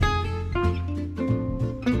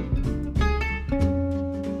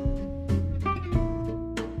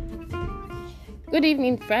Good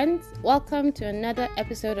evening, friends. Welcome to another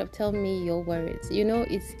episode of Tell Me Your Worries. You know,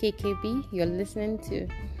 it's KKB you're listening to.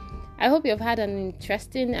 I hope you've had an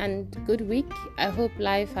interesting and good week. I hope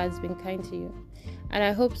life has been kind to you. And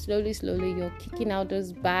I hope slowly you're kicking out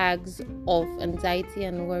those bags of anxiety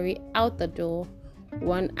and worry out the door,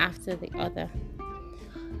 one after the other.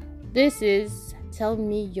 This is Tell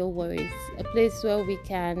Me Your Worries, a place where we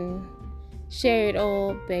can share it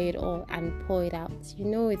all, bear it all, and pour it out. You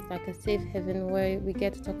know, it's like a safe haven where we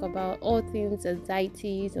get to talk about all things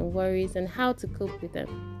anxieties and worries and how to cope with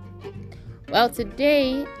them. Well,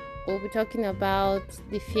 today we'll be talking about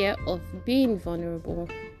the fear of being vulnerable.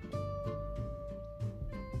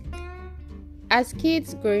 As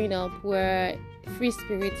kids growing up, we're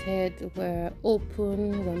free-spirited, we're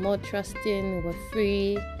open, we're more trusting, we're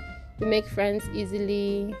free, we make friends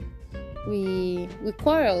easily, we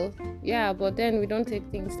quarrel, but then we don't take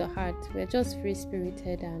things to heart. We're just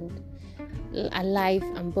free-spirited and alive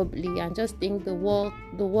and bubbly and just think the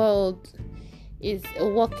world is a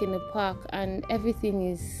walk in the park and everything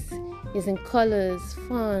is in colors,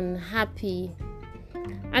 fun, happy.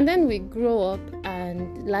 And then we grow up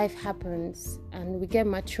and life happens and we get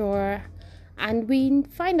mature and we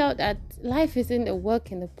find out that life isn't a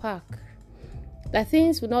walk in the park, that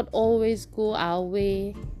things will not always go our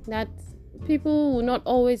way, that people will not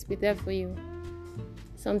always be there for you.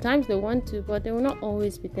 Sometimes they want to, but they will not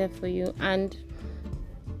always be there for you. And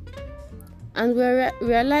we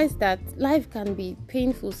realize that life can be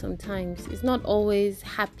painful sometimes. It's not always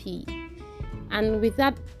happy. And with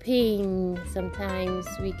that pain, sometimes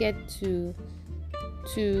we get to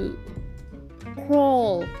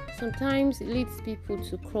crawl. Sometimes it leads people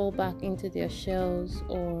to crawl back into their shells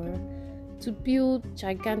or to build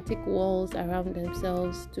gigantic walls around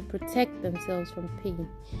themselves to protect themselves from pain,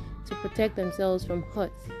 to protect themselves from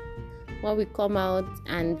hurt. While we come out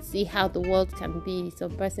and see how the world can be, some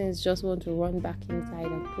persons just want to run back inside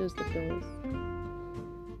and close the doors.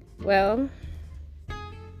 Well,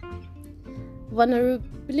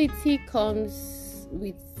 vulnerability comes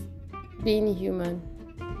with being human.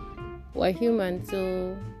 We're human,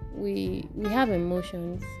 so we have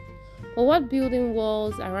emotions. But what building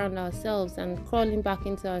walls around ourselves and crawling back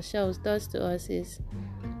into our shells does to us is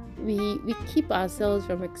we keep ourselves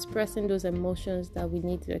from expressing those emotions that we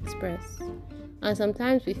need to express. And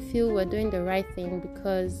sometimes we feel we're doing the right thing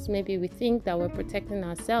because maybe we think that we're protecting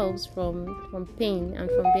ourselves from pain and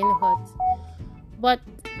from being hurt. But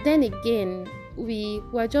then again,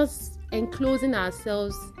 we're just enclosing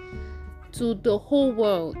ourselves to the whole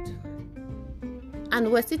world. And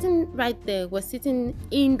we're sitting right there, we're sitting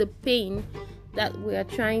in the pain that we are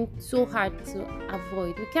trying so hard to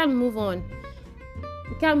avoid. We can't move on.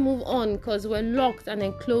 We can't move on because we're locked and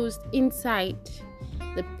enclosed inside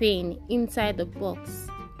the pain, inside the box.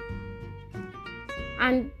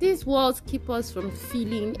 And these walls keep us from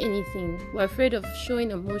feeling anything. We're afraid of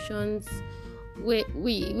showing emotions. We're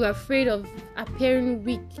afraid of appearing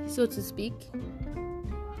weak, so to speak.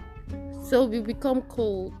 So we become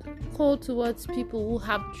cold towards people who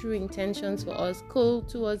have true intentions for us, cold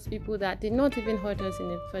towards people that did not even hurt us in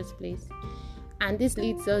the first place. And this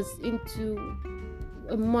leads us into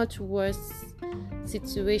a much worse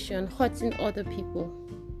situation, hurting other people.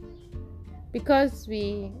 Because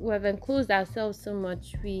we have enclosed ourselves so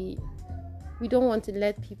much, we don't want to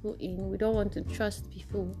let people in, we don't want to trust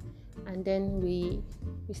people, and then we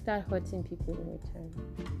start hurting people in return.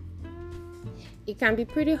 It can be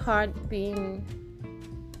pretty hard being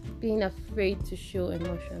afraid to show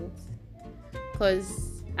emotions,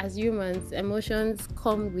 because as humans, emotions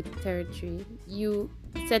come with territory. You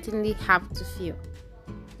certainly have to feel,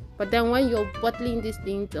 but then when you're bottling these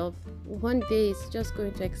things up, one day it's just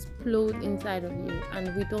going to explode inside of you,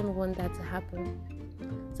 and we don't want that to happen.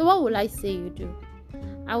 So what will I say you do?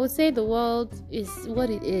 I would say the world is what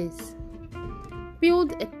it is.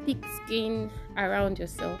 Build a thick skin around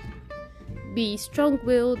yourself. Be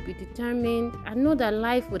strong-willed, be determined, and know that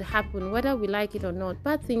life would happen whether we like it or not.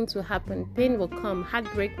 Bad things will happen, pain will come,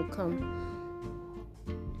 heartbreak will come.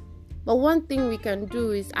 But one thing we can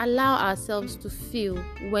do is allow ourselves to feel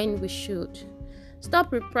when we should.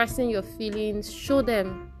 Stop repressing your feelings, show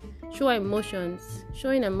them. Show emotions.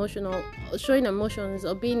 Showing emotions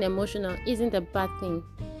or being emotional isn't a bad thing.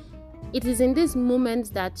 It is in these moments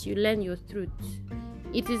that you learn your truth.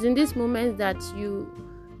 It is in these moments that you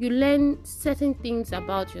learn certain things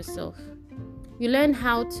about yourself. You learn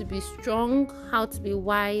how to be strong, how to be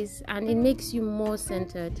wise, and it makes you more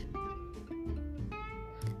centered.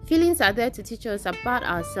 Feelings are there to teach us about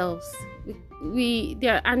ourselves.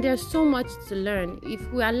 There's so much to learn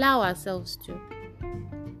if we allow ourselves to.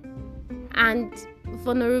 And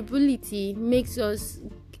vulnerability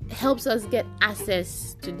helps us get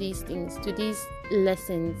access to these things, to these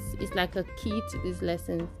lessons. It's like a key to these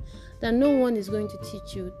lessons that no one is going to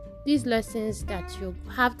teach you. These lessons that you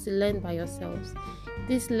have to learn by yourselves.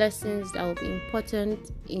 These lessons that will be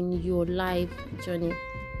important in your life journey.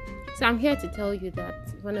 So I'm here to tell you that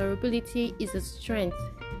vulnerability is a strength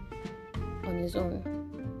on its own.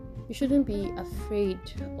 You shouldn't be afraid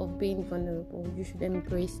of being vulnerable. You should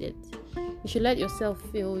embrace it. You should let yourself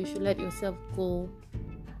feel. You should let yourself go.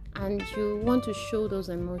 And you want to show those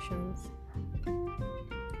emotions.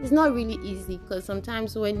 It's not really easy, because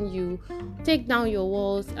sometimes when you take down your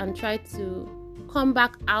walls and try to come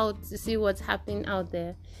back out to see what's happening out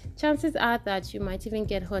there, chances are that you might even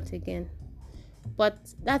get hurt again.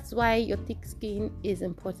 But that's why your thick skin is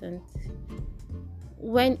important.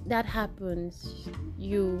 When that happens,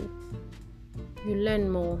 you learn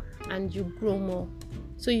more and you grow more.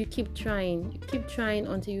 So you keep trying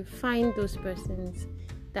until you find those persons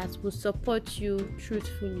that will support you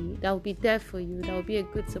truthfully, that will be there for you, that will be a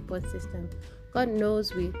good support system. God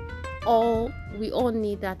knows we all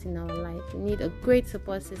need that in our life. We need a great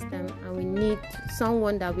support system, and we need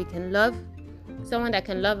someone that we can love, someone that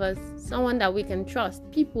can love us, someone that we can trust,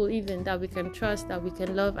 people even that we can trust, that we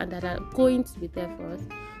can love, and that are going to be there for us.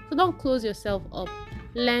 So don't close yourself up.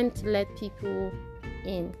 Learn to let people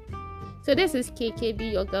in. So this is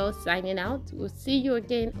KKB, your girl, signing out. We'll see you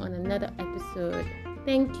again on another episode.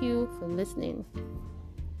 Thank you for listening.